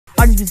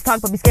just used to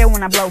talk, but be scared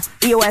when I blow.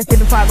 EOS did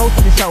before I go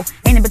to the show.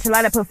 Ain't it but your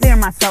light, I put fear in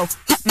my soul.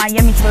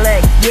 Miami to the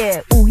legs,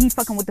 yeah. Ooh, he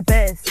fucking with the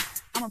best.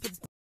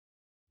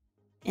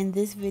 In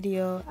this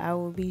video, I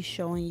will be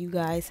showing you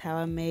guys how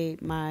I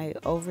made my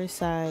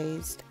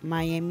oversized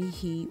Miami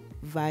Heat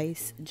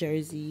Vice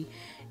jersey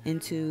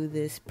into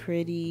this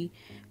pretty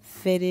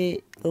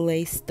fitted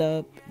laced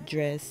up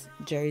dress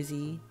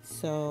jersey.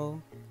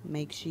 So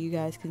make sure you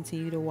guys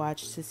continue to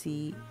watch to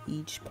see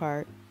each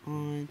part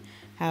on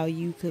how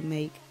you could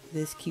make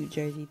this cute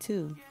jersey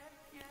too.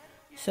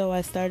 So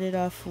I started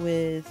off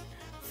with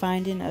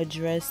finding a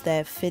dress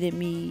that fitted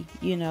me,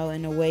 you know,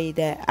 in a way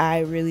that I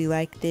really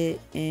liked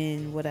it.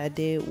 And what I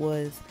did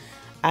was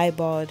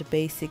eyeballed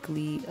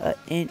basically an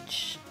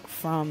inch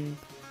from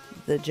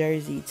the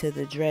jersey to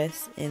the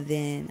dress, and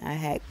then I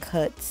had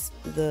cuts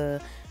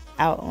the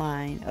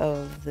outline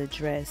of the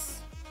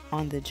dress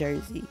on the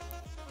jersey.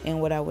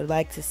 And what I would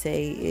like to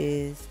say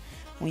is,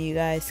 when you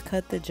guys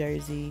cut the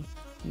jersey,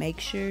 make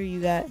sure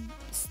you got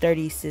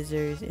sturdy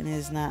scissors and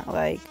it's not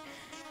like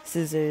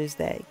scissors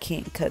that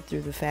can't cut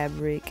through the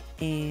fabric.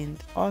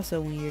 And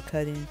also when you're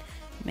cutting,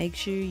 make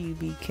sure you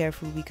be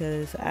careful,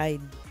 because I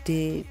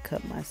did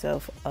cut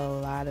myself a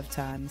lot of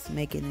times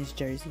making this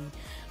jersey,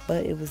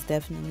 but it was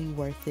definitely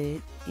worth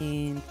it.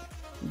 And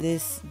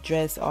this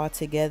dress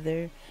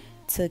altogether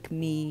took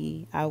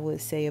me, I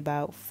would say,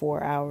 about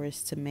 4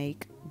 hours to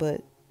make,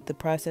 but the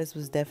process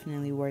was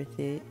definitely worth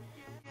it.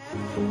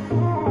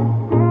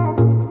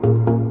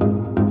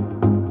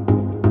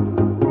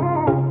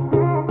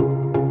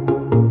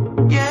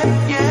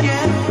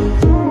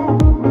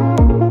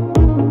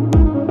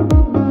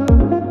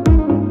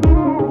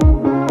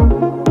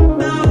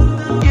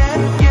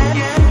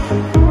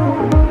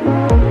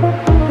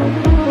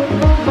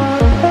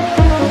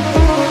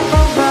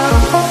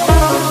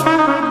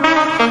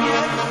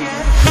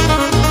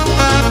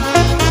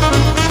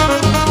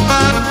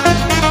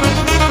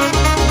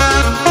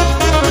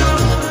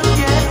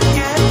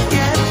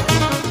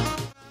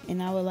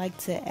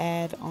 To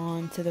add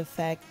on to the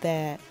fact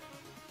that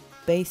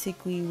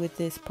basically with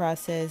this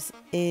process,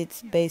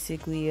 it's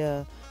basically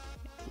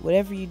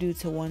whatever you do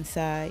to one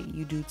side,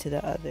 you do to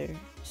the other.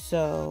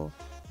 So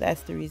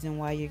that's the reason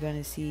why you're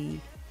going to see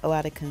a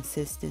lot of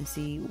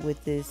consistency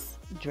with this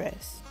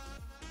dress.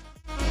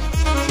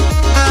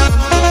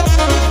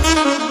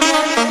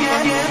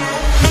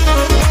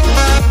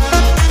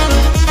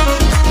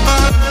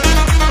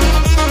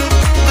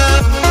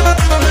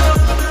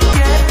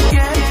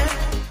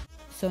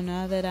 So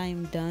now that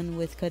I'm done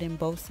with cutting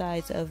both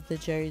sides of the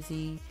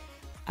jersey,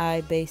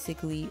 I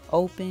basically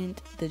opened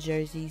the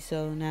jersey,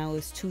 so now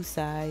it's two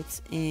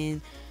sides,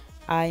 and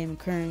I am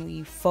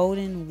currently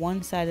folding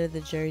one side of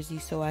the jersey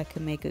so I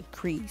can make a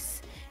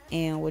crease.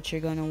 And what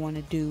you're going to want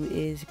to do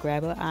is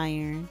grab an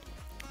iron,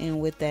 and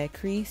with that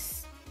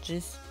crease,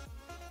 just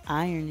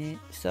iron it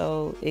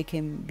so it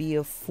can be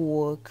a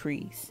full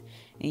crease.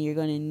 And you're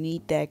going to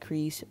need that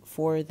crease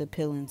for the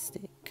pilling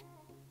stick.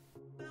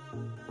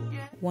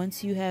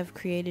 Once you have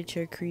created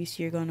your crease,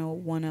 you're going to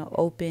want to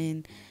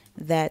open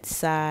that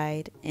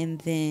side and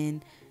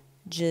then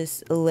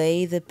just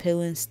lay the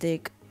pilling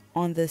stick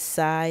on the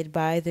side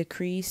by the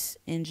crease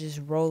and just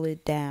roll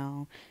it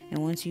down. And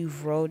once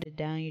you've rolled it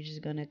down, you're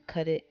just going to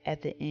cut it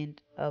at the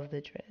end of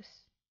the dress.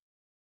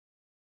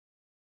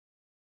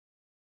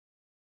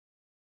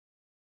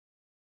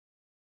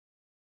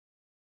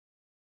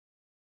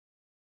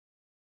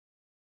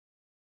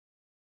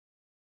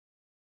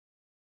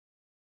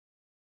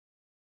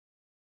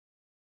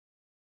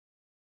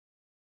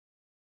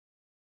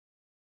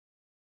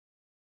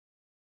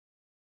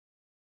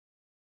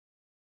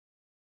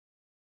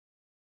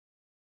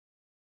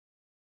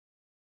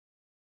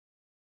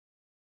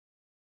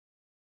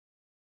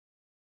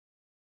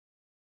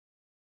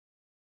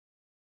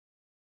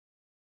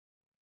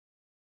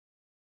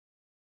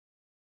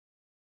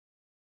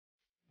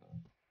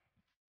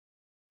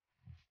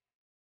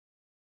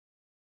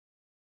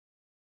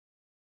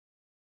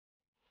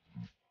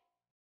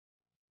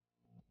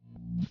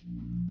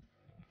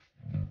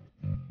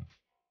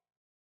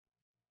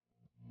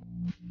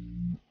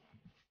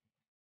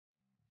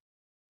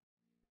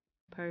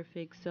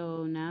 Perfect.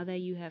 So now that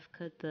you have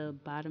cut the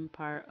bottom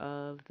part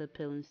of the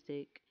pilling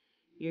stick,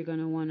 you're going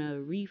to want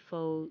to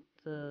refold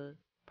the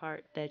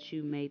part that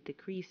you made the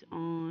crease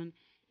on,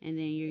 and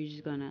then you're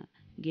just going to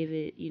give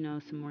it, you know,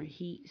 some more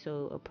heat.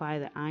 So apply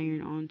the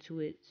iron onto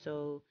it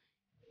so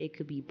it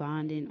could be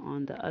bonding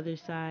on the other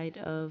side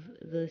of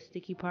the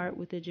sticky part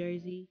with the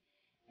jersey.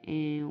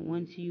 And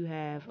once you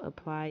have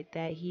applied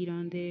that heat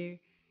on there,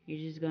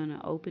 you're just going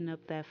to open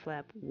up that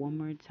flap one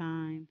more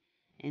time,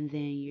 and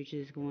then you're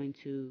just going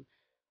to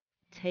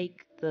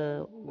take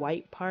the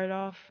white part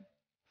off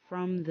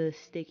from the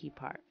sticky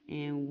part.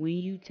 And when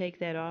you take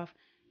that off,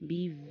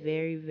 be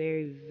very,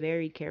 very,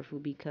 very careful,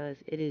 because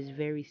it is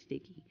very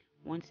sticky.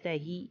 Once that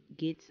heat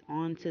gets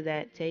onto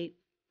that tape,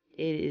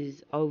 it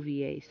is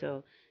OVA.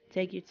 So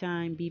take your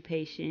time, be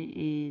patient,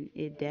 and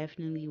it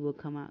definitely will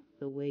come out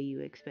the way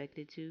you expect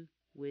it to,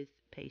 with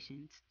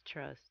patience.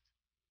 Trust.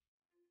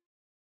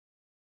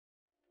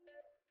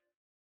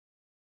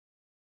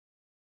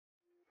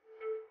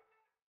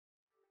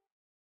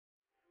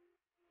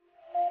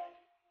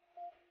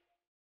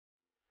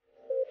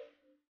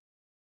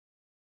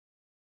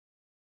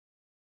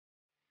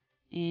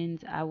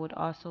 And I would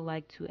also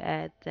like to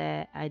add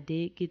that I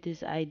did get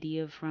this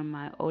idea from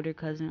my older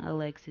cousin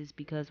Alexis,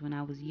 because when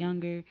I was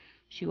younger,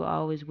 she would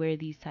always wear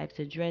these types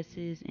of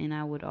dresses and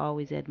I would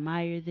always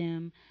admire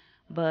them.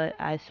 But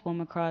I swam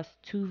across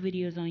two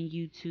videos on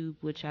YouTube,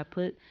 which I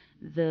put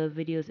the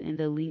videos in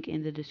the link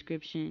in the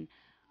description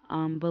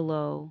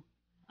below.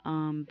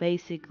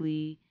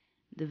 Basically,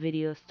 the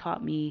videos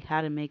taught me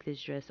how to make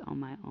this dress on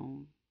my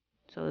own.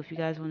 So if you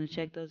guys want to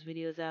check those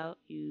videos out,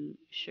 you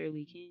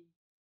surely can.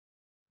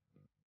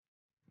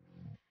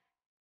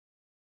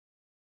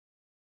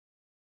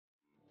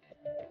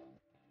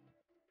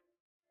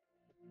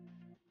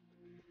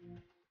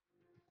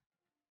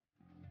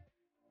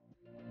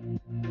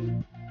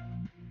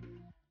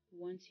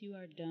 Once you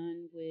are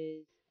done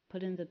with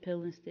putting the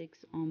peel and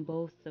sticks on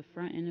both the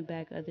front and the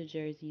back of the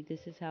jersey,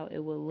 this is how it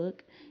will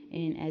look.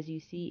 And as you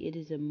see, it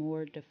is a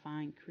more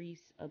defined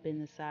crease up in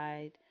the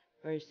side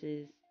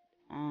versus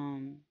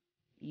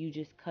you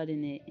just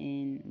cutting it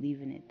and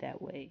leaving it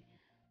that way.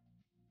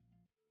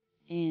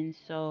 And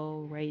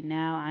so right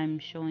now I'm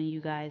showing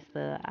you guys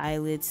the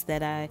eyelets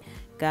that I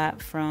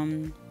got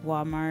from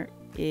Walmart.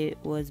 It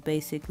was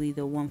basically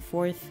the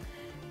 1/4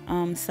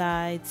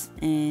 sides,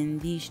 and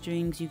these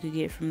strings you could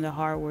get from the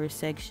hardware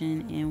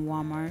section in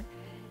Walmart.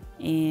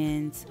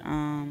 And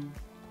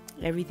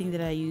everything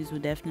that I use will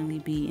definitely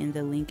be in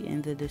the link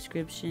in the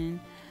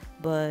description.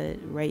 But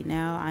right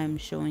now I'm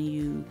showing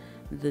you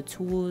the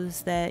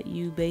tools that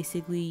you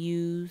basically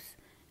use,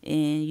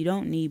 and you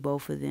don't need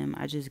both of them.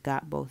 I just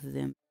got both of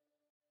them.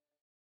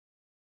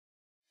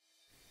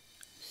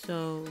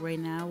 So right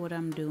now what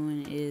I'm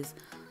doing is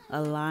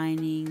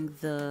aligning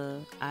the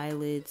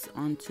eyelets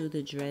onto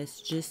the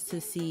dress just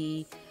to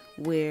see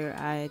where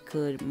I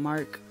could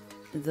mark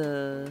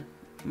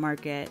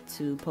at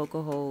to poke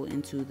a hole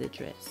into the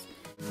dress.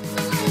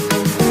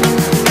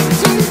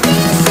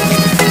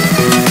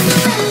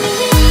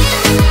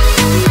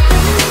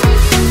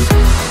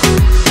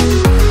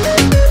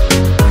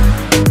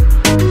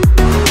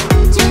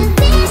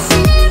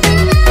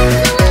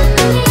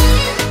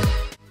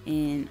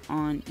 And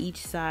on each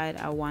side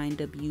I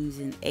wind up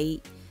using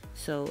 8.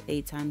 So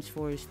 8 times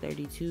 4 is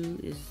 32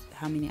 is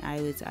how many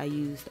eyelets I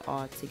used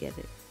all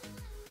together.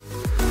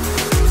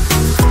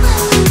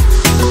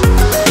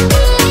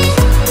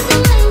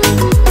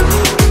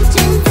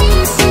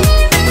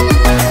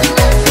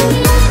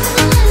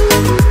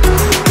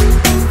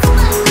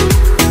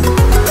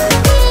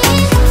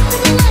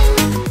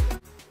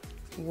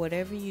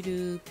 Whatever you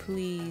do,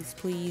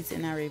 please,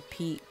 and I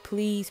repeat,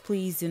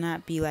 please do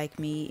not be like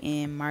me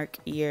and mark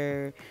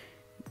your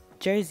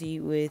jersey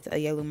with a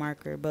yellow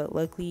marker. But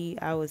luckily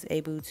I was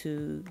able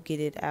to get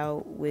it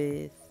out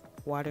with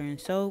water and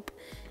soap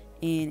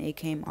and it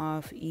came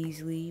off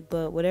easily.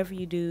 But whatever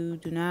you do,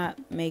 do not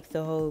make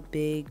the hole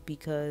big,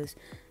 because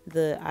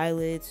the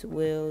eyelets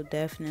will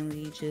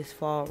definitely just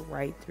fall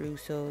right through.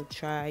 So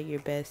try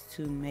your best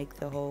to make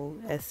the hole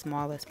as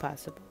small as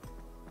possible.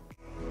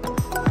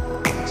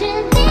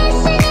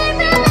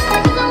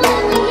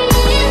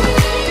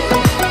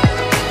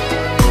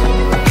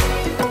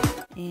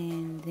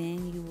 And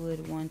then you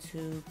would want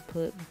to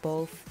put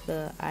both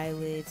the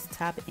eyelets,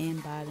 top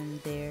and bottom,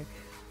 there.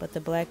 But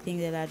the black thing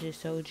that I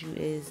just showed you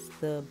is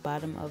the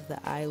bottom of the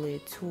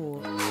eyelid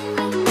tool.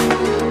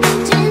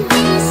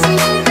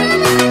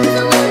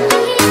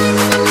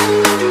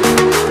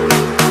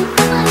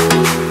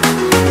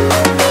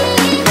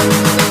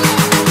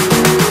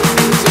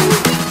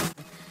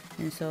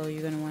 And so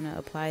you're going to want to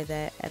apply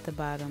that at the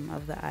bottom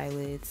of the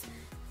eyelids.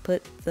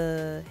 Put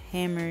the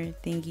hammer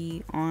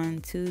thingy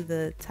onto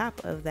the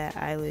top of that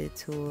eyelid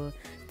tool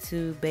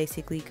to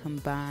basically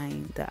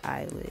combine the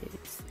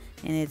eyelids.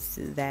 And it's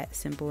that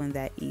simple and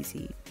that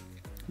easy.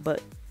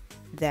 But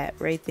that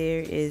right there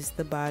is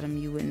the bottom,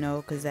 you would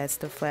know, because that's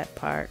the flat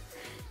part.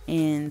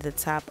 And the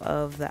top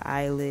of the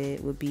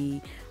eyelid would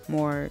be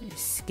more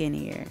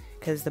skinnier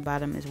because the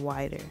bottom is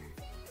wider.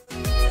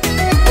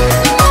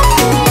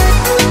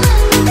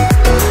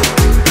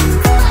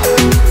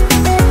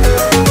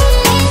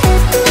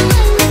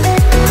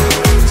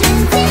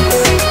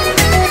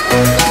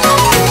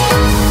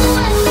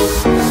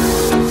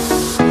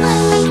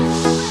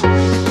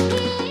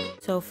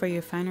 So for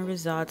your final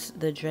results,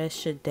 the dress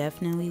should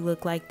definitely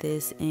look like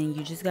this, and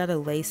you just gotta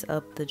lace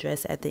up the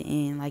dress at the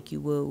end like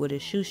you would with a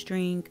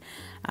shoestring.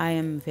 I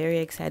am very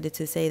excited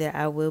to say that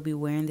I will be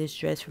wearing this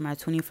dress for my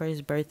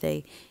 21st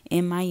birthday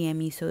in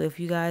Miami. So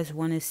if you guys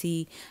want to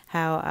see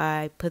how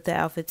I put the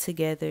outfit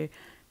together,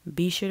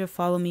 be sure to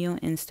follow me on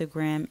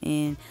Instagram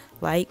and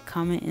like,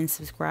 comment, and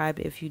subscribe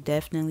if you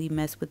definitely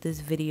mess with this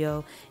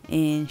video,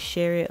 and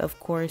share it, of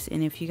course.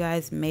 And if you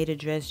guys made a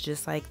dress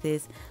just like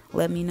this,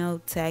 let me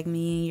know, tag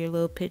me in your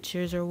little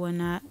pictures or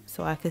whatnot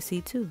so I could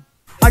see too.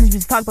 All these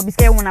bitches talk but be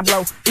scared when I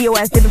blow. EO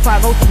ass did before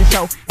I go to the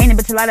show. Ain't a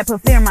bitch a lot, I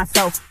put fear in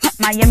myself.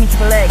 Miami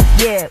triple X,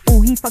 yeah,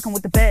 ooh, he fucking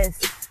with the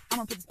best.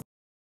 I'ma put